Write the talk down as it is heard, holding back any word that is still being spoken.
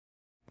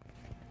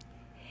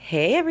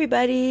Hey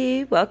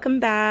everybody, welcome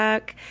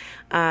back.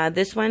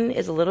 This one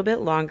is a little bit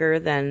longer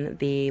than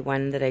the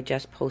one that I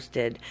just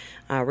posted.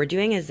 We're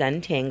doing a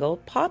Zentangle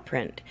paw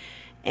print.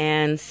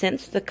 And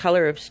since the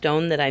color of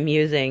stone that I'm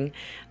using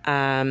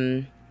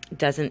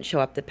doesn't show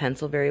up the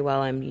pencil very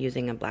well, I'm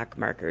using a black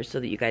marker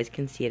so that you guys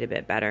can see it a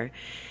bit better.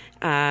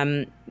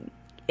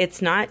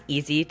 It's not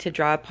easy to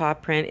draw a paw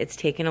print. It's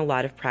taken a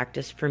lot of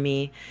practice for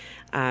me.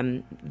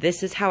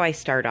 This is how I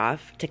start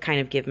off to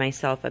kind of give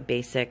myself a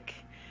basic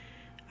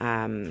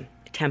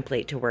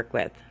template to work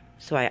with.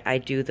 So I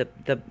do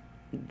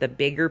the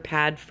bigger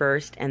pad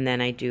first, and then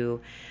I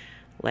do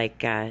like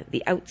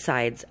the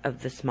outsides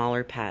of the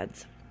smaller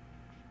pads.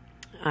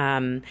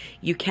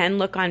 You can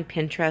look on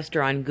Pinterest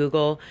or on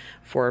Google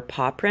for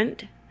paw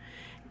print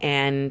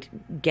and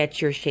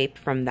get your shape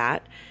from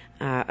that.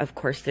 Of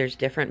course, there's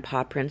different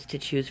paw prints to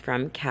choose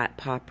from: cat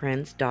paw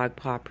prints, dog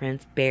paw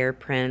prints, bear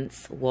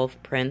prints, wolf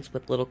prints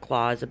with little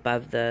claws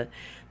above the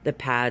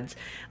pads.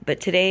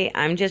 But today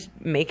I'm just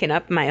making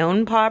up my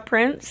own paw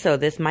print, so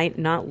this might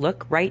not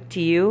look right to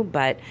you,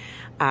 but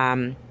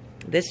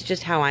this is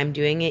just how I'm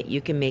doing it.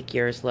 You can make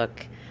yours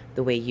look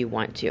the way you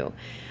want to.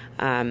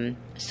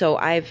 So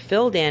I've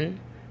filled in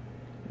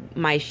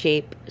my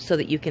shape so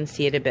that you can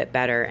see it a bit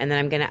better, and then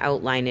I'm going to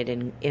outline it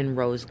in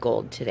rose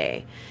gold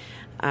today.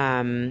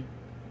 But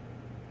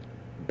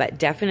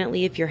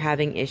definitely, if you're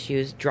having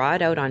issues, draw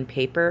it out on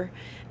paper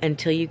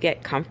until you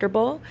get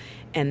comfortable,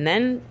 and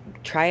then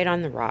try it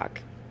on the rock.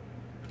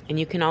 And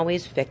you can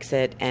always fix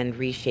it and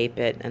reshape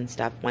it and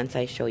stuff once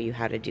I show you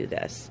how to do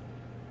this.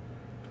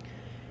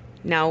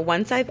 Now,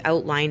 once I've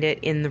outlined it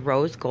in the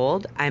rose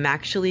gold, I'm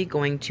actually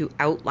going to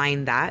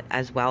outline that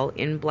as well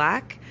in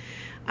black.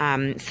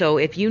 So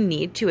if you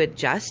need to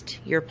adjust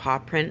your paw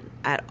print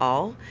at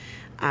all,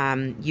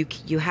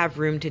 you have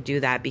room to do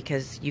that,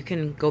 because you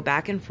can go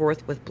back and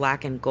forth with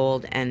black and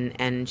gold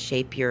and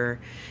shape your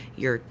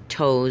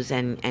toes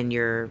and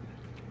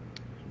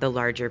the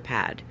larger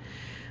pad.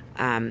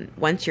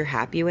 Once you're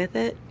happy with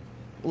it,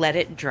 let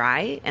it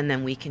dry, and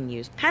then we can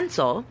use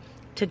pencil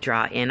to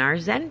draw in our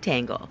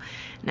Zentangle.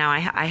 Now I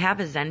have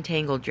a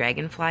Zentangle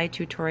dragonfly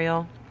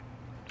tutorial.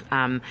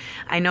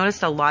 I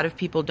noticed a lot of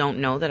people don't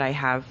know that I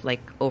have like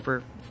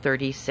over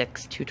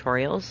 36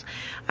 tutorials.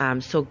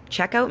 So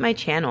check out my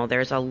channel.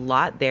 There's a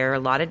lot there, a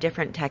lot of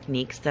different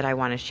techniques that I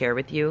want to share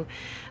with you,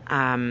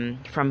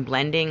 from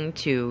blending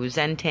to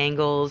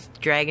Zentangles,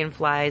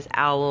 dragonflies,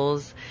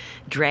 owls,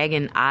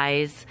 dragon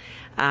eyes.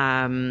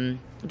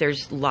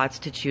 There's lots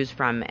to choose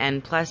from,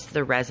 and plus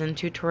the resin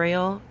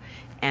tutorial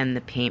and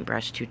the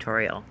paintbrush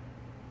tutorial.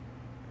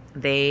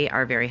 They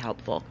are very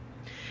helpful.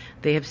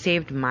 They have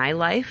saved my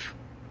life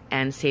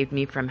and saved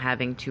me from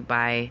having to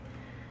buy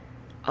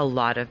a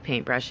lot of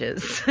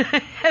paintbrushes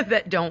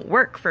that don't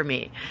work for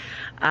me.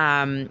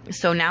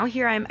 So now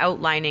here I'm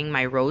outlining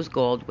my rose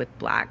gold with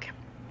black.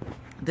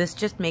 This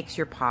just makes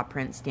your paw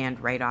print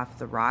stand right off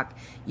the rock.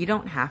 You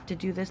don't have to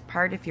do this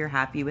part if you're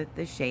happy with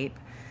the shape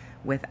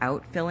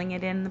without filling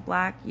it in the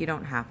black. You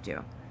don't have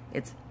to.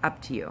 It's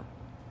up to you.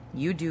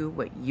 You do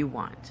what you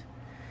want.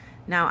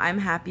 Now I'm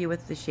happy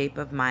with the shape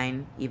of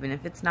mine, even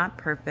if it's not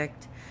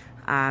perfect,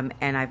 and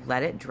I've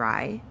let it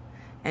dry.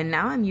 And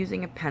now I'm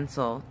using a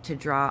pencil to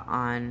draw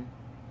on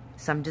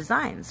some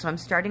designs. So I'm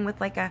starting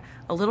with like a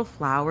little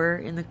flower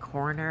in the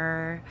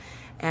corner,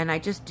 and I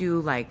just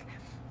do like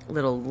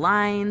little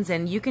lines,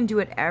 and you can do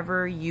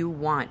whatever you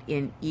want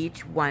in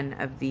each one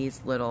of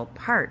these little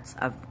parts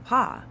of the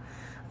paw.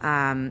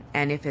 And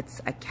if it's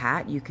a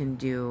cat, you can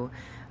do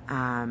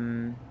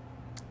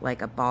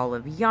like a ball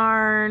of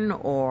yarn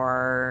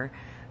or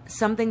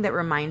something that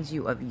reminds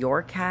you of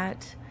your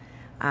cat.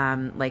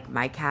 Like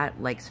my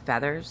cat likes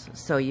feathers,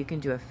 so you can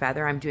do a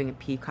feather. I'm doing a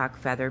peacock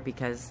feather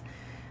because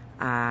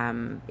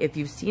if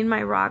you've seen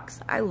my rocks,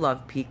 I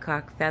love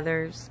peacock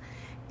feathers.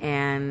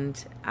 And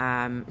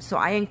so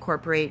I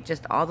incorporate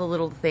just all the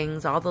little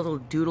things, all the little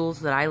doodles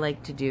that I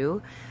like to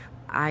do.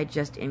 I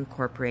just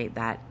incorporate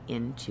that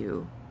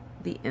into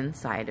the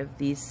inside of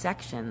these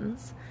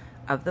sections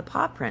of the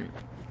paw print.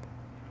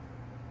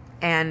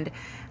 And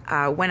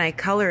when I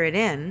color it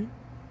in,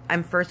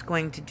 I'm first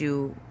going to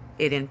do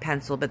it in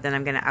pencil, but then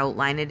I'm going to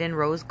outline it in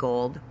rose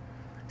gold.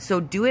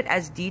 So do it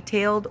as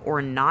detailed or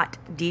not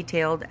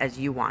detailed as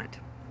you want.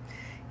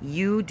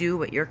 You do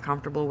what you're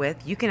comfortable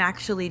with. You can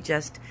actually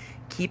just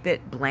keep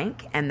it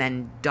blank and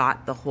then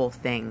dot the whole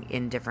thing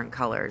in different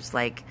colors.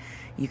 Like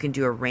you can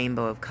do a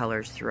rainbow of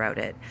colors throughout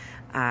it.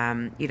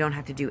 You don't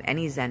have to do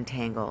any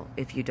Zentangle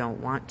if you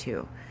don't want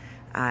to.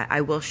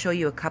 I will show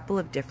you a couple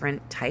of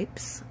different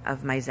types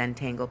of my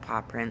Zentangle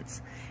paw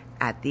prints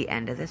at the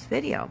end of this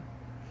video.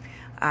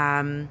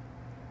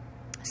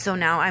 So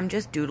now I'm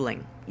just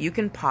doodling. You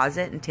can pause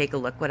it and take a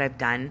look what I've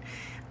done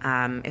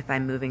if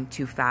I'm moving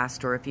too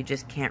fast, or if you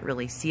just can't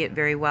really see it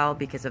very well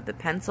because of the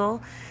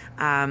pencil.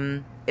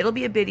 It'll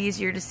be a bit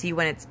easier to see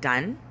when it's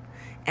done,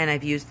 and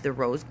I've used the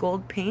rose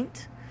gold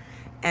paint.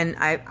 And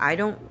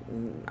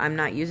I'm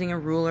not using a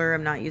ruler,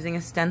 I'm not using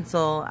a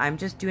stencil, I'm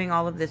just doing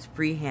all of this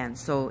freehand.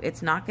 So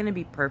it's not going to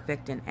be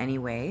perfect in any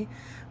way,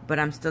 but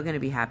I'm still going to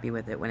be happy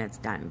with it when it's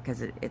done,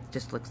 because it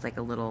just looks like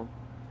a little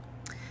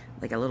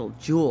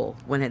jewel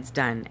when it's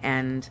done.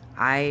 And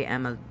I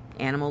am an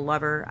animal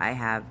lover. I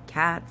have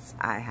cats.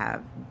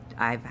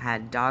 I've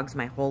had dogs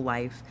my whole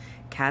life,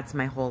 cats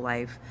my whole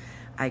life.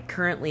 I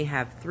currently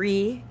have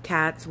 3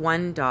 cats,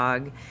 1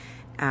 dog,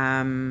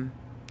 and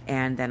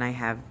then I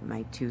have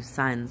my 2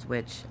 sons,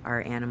 which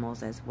are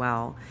animals as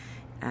well.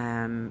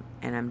 And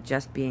I'm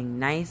just being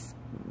nice.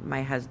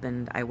 My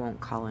husband, I won't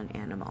call an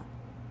animal.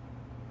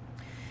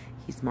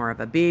 He's more of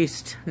a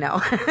beast.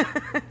 No,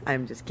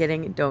 I'm just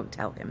kidding. Don't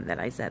tell him that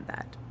I said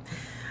that.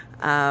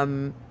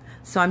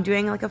 So I'm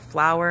doing like a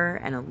flower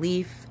and a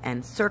leaf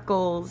and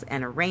circles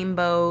and a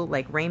rainbow,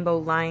 like rainbow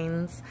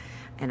lines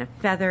and a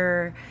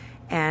feather.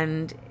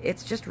 And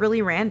it's just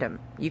really random.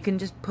 You can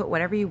just put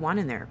whatever you want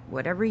in there,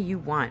 whatever you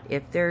want.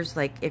 If there's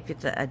like, if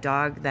it's a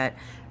dog that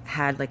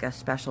had like a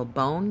special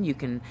bone, you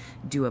can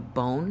do a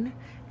bone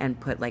and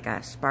put like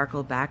a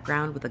sparkle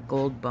background with a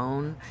gold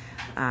bone,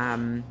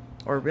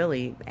 or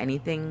really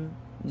anything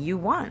you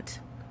want.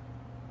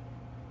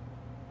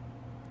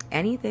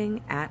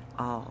 Anything at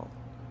all.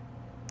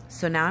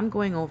 So now I'm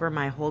going over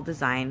my whole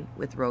design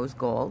with rose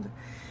gold.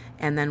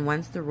 And then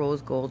once the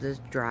rose gold is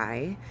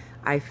dry,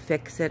 I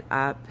fix it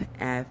up.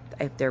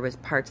 If there was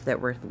parts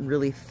that were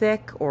really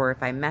thick, or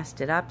if I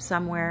messed it up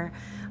somewhere,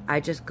 I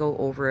just go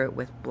over it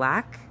with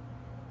black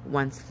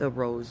once the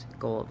rose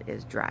gold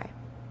is dry.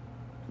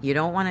 You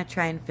don't want to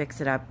try and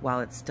fix it up while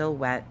it's still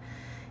wet.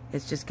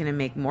 It's just going to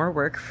make more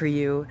work for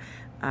you.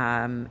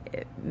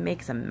 It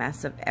makes a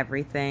mess of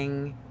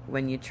everything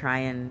when you try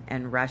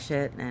and rush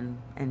it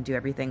and do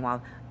everything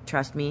while,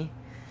 trust me,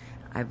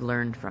 I've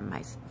learned from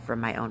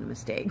my own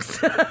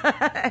mistakes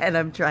and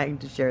I'm trying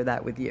to share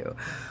that with you.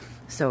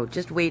 So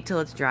just wait till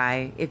it's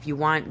dry. If you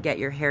want, get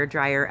your hair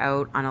dryer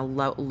out on a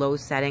low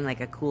setting,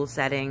 like a cool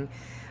setting.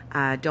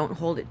 Don't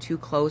hold it too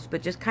close,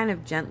 but just kind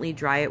of gently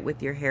dry it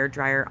with your hair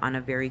dryer on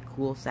a very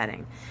cool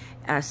setting.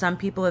 Some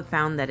people have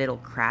found that it'll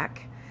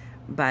crack,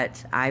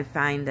 but I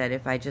find that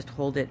if I just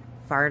hold it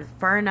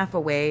far enough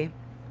away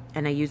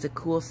and I use a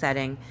cool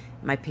setting,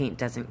 my paint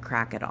doesn't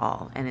crack at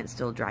all, and it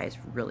still dries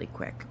really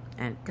quick.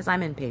 And because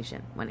I'm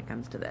impatient when it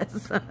comes to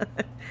this.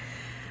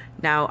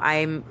 Now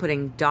I'm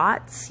putting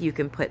dots. You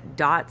can put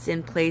dots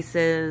in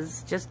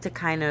places just to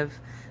kind of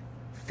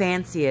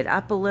fancy it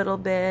up a little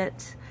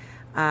bit.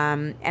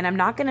 And I'm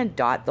not going to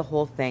dot the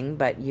whole thing,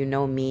 but you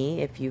know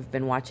me, if you've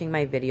been watching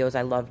my videos,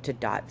 I love to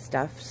dot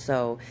stuff.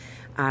 So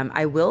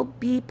I will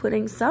be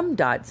putting some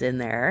dots in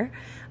there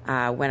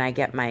when I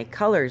get my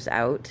colors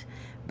out,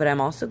 but I'm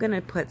also going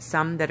to put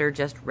some that are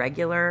just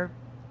regular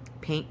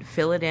paint,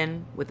 fill it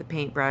in with a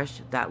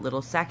paintbrush, that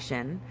little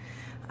section.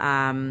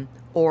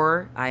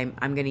 Or I'm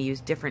going to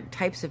use different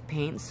types of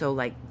paint, so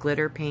like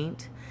glitter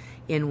paint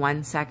in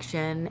one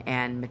section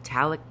and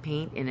metallic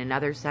paint in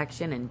another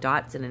section and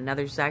dots in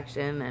another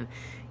section, and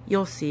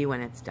you'll see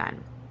when it's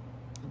done.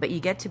 But you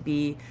get to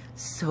be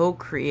so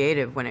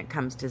creative when it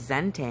comes to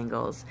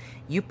Zentangles.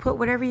 You put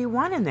whatever you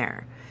want in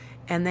there,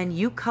 and then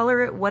you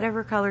color it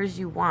whatever colors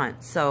you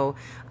want. So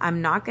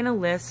I'm not going to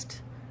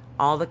list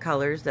all the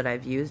colors that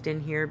I've used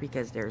in here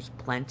because there's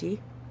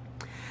plenty.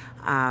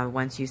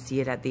 Once you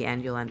see it at the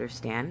end, you'll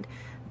understand.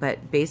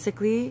 But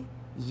basically,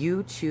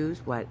 you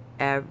choose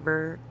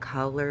whatever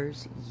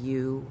colors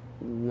you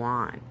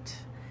want.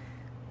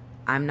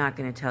 I'm not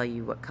going to tell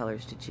you what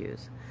colors to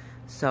choose.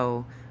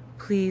 So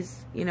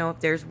please, you know, if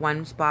there's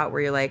one spot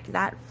where you're like,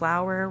 that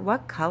flower,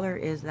 what color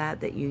is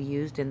that you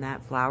used in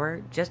that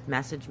flower? Just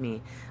message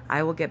me.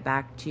 I will get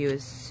back to you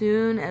as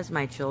soon as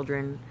my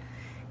children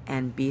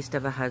and beast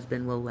of a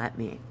husband will let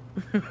me.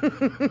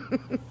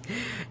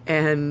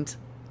 And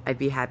I'd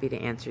be happy to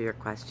answer your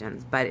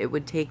questions. But it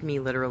would take me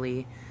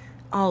literally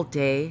all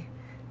day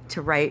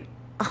to write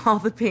all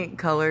the paint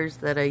colors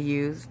that I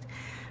used,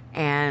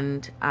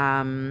 and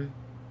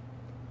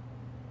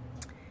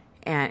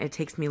it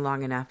takes me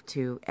long enough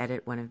to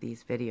edit one of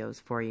these videos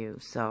for you,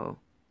 so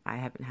I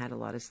haven't had a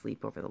lot of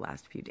sleep over the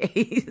last few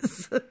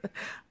days.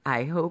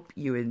 I hope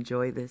you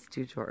enjoy this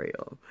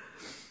tutorial.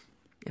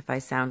 If I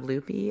sound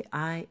loopy,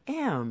 I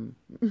am.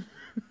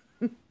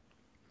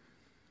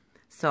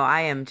 So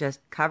I am just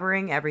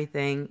covering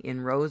everything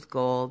in rose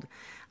gold.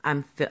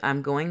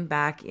 I'm going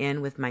back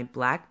in with my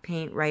black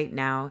paint right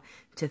now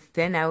to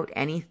thin out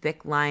any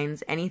thick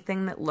lines,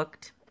 anything that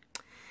looked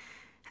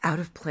out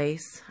of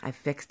place. I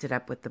fixed it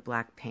up with the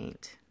black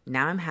paint.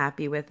 Now I'm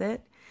happy with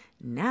it.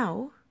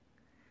 Now,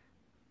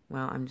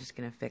 well, I'm just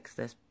going to fix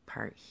this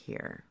part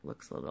here.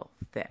 Looks a little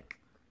thick.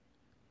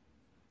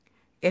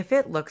 If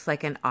it looks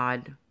like an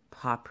odd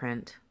paw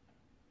print,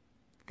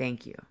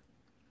 thank you.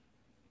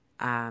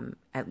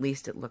 At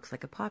least it looks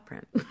like a paw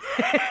print.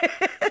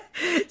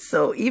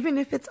 So even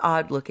if it's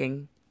odd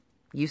looking,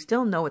 you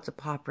still know it's a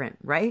paw print,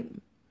 right?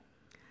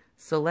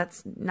 So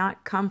let's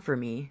not come for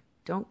me.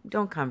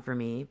 Don't come for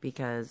me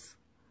because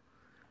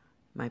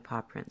my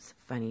paw print's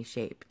funny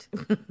shaped.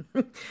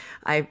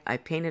 I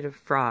painted a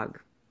frog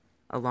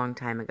a long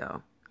time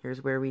ago.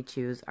 Here's where we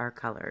choose our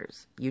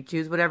colors. You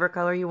choose whatever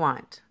color you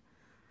want.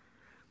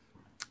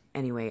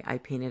 Anyway, I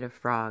painted a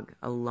frog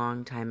a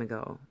long time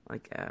ago,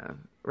 like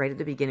right at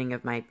the beginning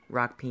of my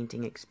rock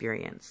painting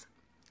experience.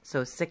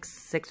 So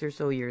six or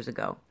so years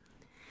ago.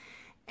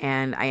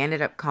 And I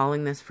ended up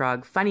calling this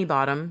frog Funny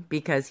Bottom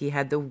because he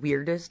had the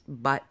weirdest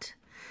butt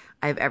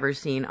I've ever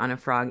seen on a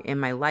frog in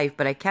my life.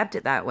 But I kept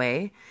it that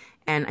way,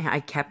 and I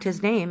kept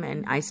his name,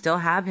 and I still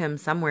have him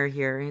somewhere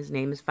here. His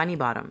name is Funny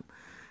Bottom.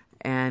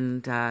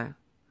 And I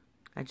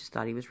just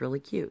thought he was really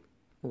cute.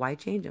 Why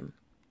change him?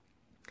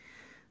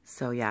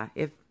 So yeah,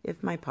 if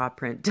my paw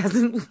print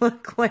doesn't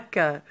look like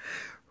a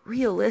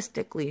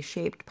realistically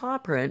shaped paw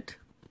print,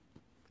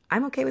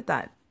 I'm okay with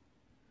that.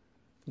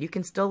 You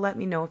can still let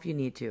me know if you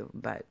need to,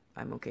 but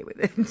I'm okay with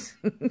it.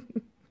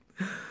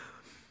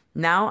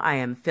 Now I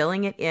am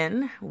filling it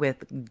in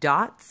with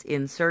dots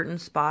in certain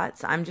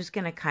spots. I'm just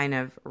going to kind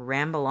of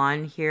ramble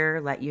on here,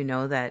 let you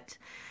know that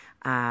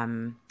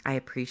I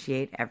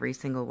appreciate every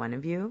single one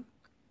of you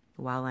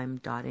while I'm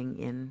dotting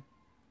in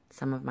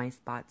some of my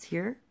spots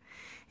here.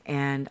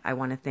 And I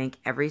want to thank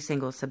every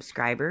single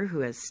subscriber who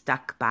has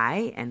stuck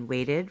by and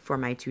waited for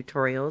my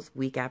tutorials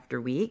week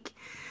after week.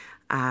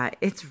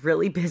 It's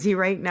really busy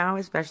right now,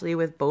 especially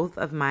with both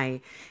of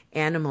my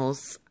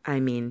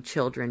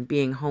children,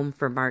 being home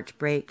for March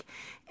break.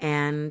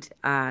 And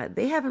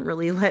they haven't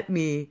really let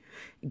me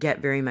get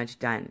very much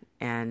done.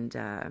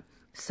 And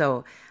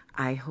so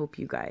I hope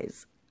you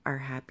guys are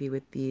happy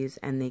with these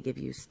and they give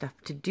you stuff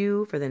to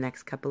do for the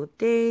next couple of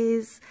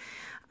days.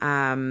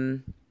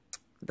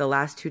 The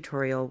last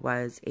tutorial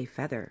was a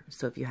feather.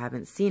 So if you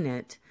haven't seen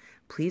it,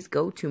 please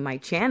go to my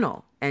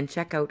channel and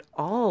check out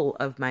all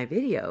of my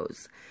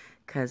videos,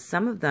 because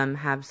some of them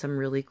have some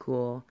really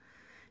cool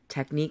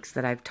techniques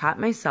that I've taught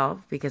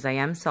myself, because I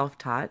am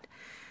self-taught,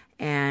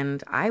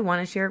 and I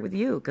want to share it with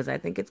you because I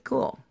think it's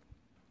cool.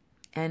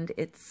 And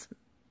it's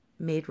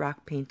made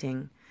rock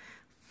painting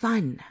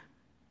fun,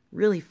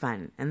 really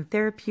fun, and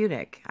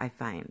therapeutic, I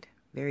find.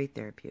 Very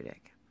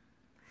therapeutic.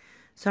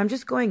 So I'm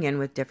just going in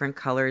with different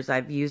colors.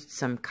 I've used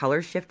some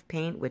color shift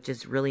paint, which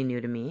is really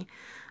new to me.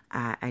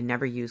 I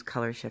never use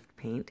color shift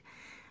paint.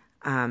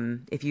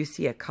 If you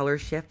see a color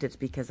shift, it's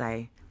because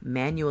I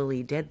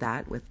manually did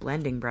that with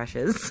blending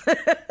brushes.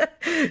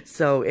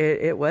 So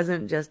it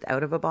wasn't just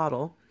out of a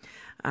bottle.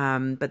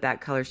 But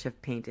that color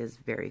shift paint is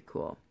very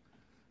cool.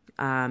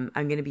 I'm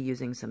going to be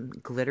using some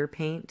glitter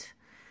paint,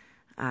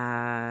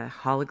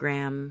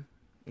 hologram.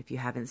 If you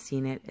haven't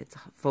seen it, it's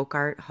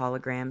Folkart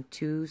Hologram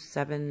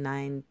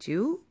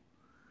 2792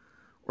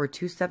 or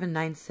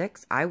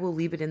 2796. I will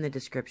leave it in the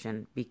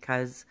description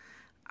because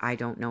I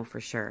don't know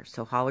for sure.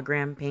 So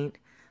hologram paint,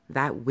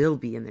 that will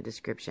be in the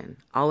description.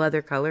 All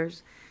other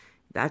colors,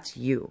 that's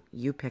you.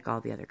 You pick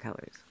all the other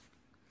colors.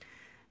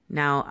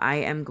 Now I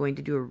am going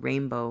to do a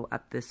rainbow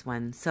up this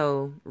one.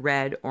 So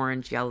red,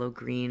 orange, yellow,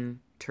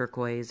 green,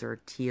 turquoise,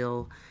 or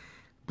teal,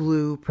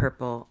 blue,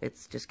 purple.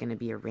 It's just going to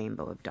be a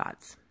rainbow of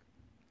dots.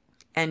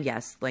 And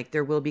yes, like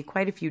there will be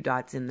quite a few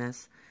dots in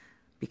this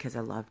because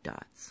I love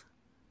dots.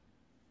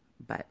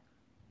 But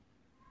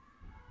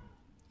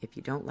if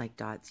you don't like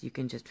dots, you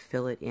can just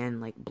fill it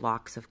in like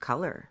blocks of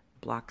color,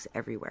 blocks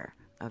everywhere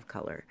of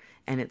color,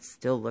 and it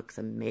still looks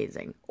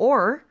amazing.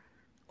 Or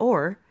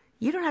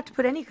you don't have to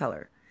put any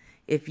color.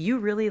 If you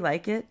really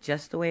like it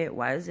just the way it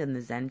was in the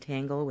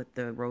Zentangle with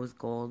the rose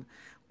gold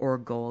or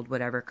gold,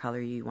 whatever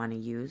color you want to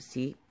use.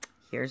 See,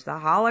 here's the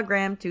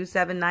hologram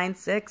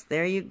 2796.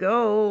 There you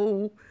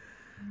go.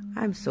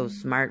 I'm so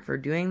smart for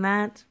doing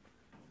that.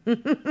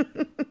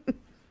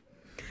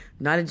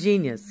 Not a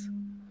genius,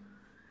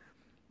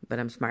 but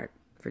I'm smart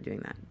for doing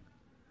that.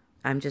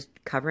 I'm just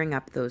covering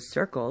up those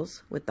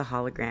circles with the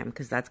hologram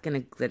because that's going to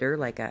glitter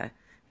like a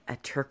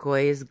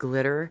turquoise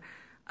glitter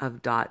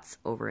of dots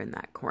over in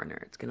that corner.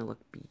 It's going to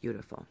look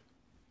beautiful.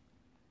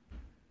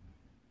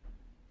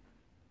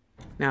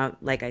 Now,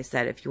 like I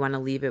said, if you want to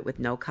leave it with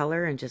no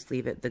color and just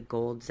leave it the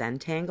gold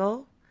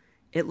Zentangle,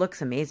 it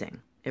looks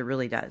amazing. It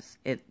really does.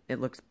 It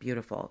looks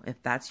beautiful. If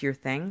that's your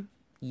thing,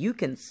 you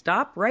can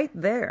stop right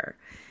there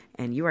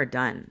and you are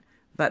done.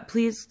 But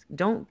please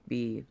don't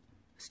be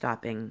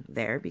stopping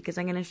there because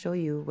I'm going to show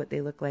you what they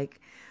look like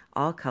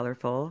all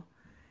colorful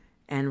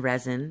and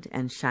resined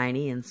and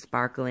shiny and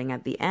sparkling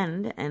at the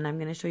end. And I'm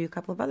going to show you a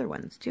couple of other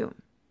ones too.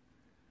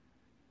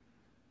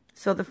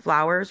 So the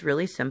flower is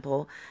really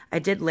simple. I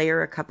did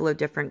layer a couple of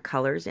different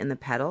colors in the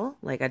petal,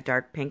 like a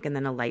dark pink and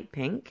then a light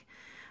pink.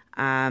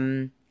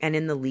 And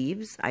in the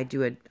leaves, I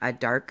do a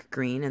dark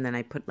green, and then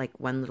I put like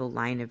one little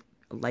line of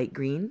light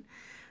green,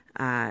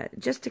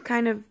 just to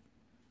kind of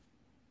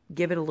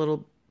give it a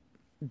little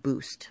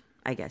boost,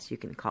 I guess you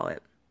can call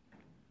it.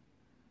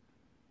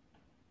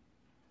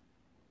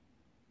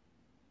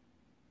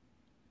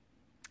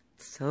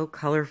 So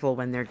colorful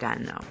when they're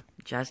done, though.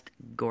 Just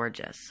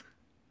gorgeous.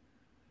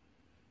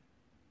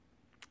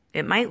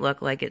 It might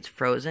look like it's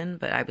frozen,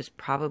 but I was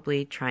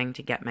probably trying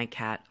to get my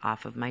cat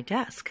off of my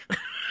desk.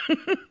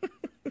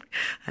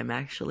 I'm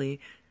actually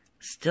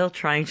still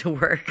trying to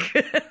work.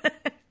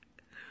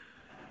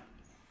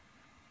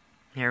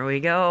 Here we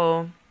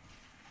go.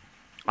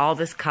 All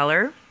this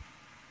color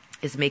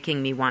is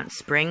making me want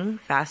spring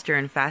faster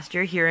and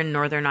faster. Here in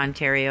northern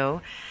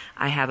Ontario,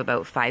 I have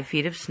about 5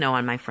 feet of snow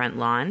on my front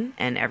lawn,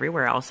 and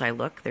everywhere else I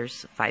look,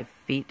 there's 5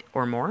 feet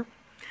or more.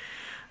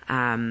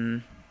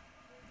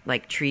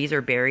 Like trees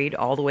are buried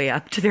all the way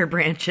up to their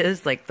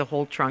branches, like the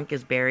whole trunk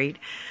is buried.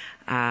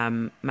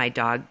 My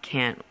dog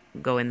can't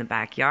go in the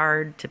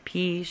backyard to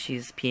pee.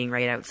 She's peeing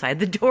right outside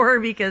the door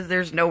because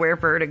there's nowhere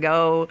for her to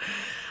go.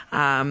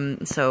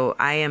 So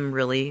I am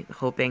really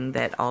hoping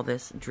that all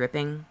this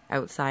dripping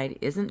outside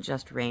isn't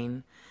just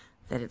rain,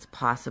 that it's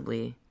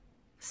possibly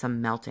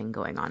some melting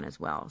going on as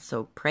well.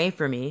 So pray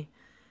for me,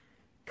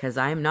 because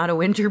I'm not a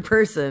winter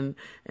person,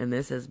 and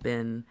this has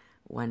been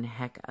one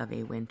heck of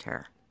a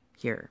winter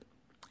here,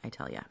 I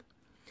tell ya.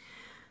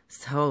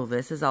 So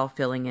this is all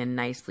filling in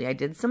nicely. I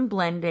did some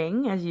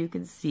blending, as you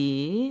can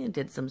see. I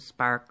did some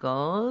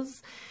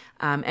sparkles.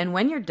 And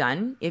when you're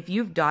done, if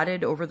you've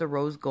dotted over the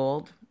rose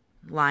gold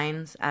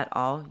lines at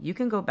all, you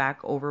can go back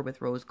over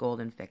with rose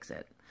gold and fix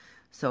it.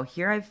 So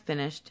here I've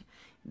finished.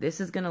 This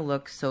is going to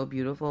look so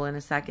beautiful in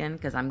a second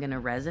because I'm going to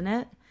resin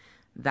it.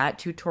 That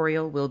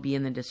tutorial will be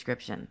in the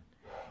description.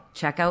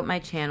 Check out my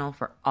channel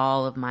for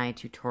all of my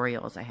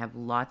tutorials. I have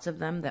lots of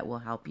them that will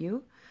help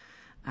you.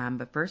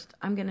 But first,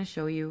 I'm going to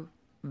show you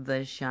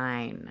the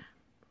shine.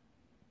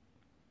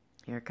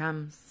 Here it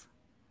comes.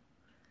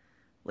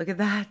 Look at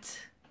that.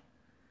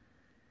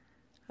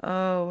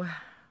 Oh,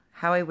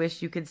 how I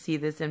wish you could see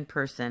this in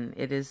person.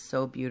 It is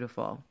so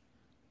beautiful.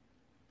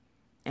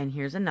 And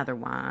here's another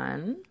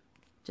one.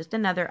 Just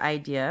another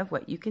idea of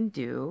what you can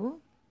do.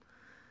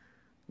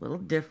 A little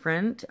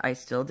different. I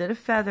still did a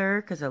feather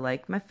because I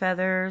like my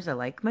feathers. I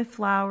like my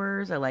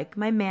flowers. I like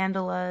my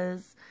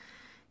mandalas.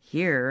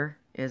 Here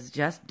is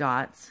just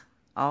dots.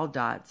 All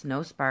dots.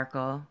 No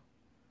sparkle.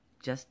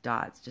 Just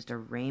dots. Just a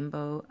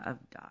rainbow of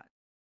dots.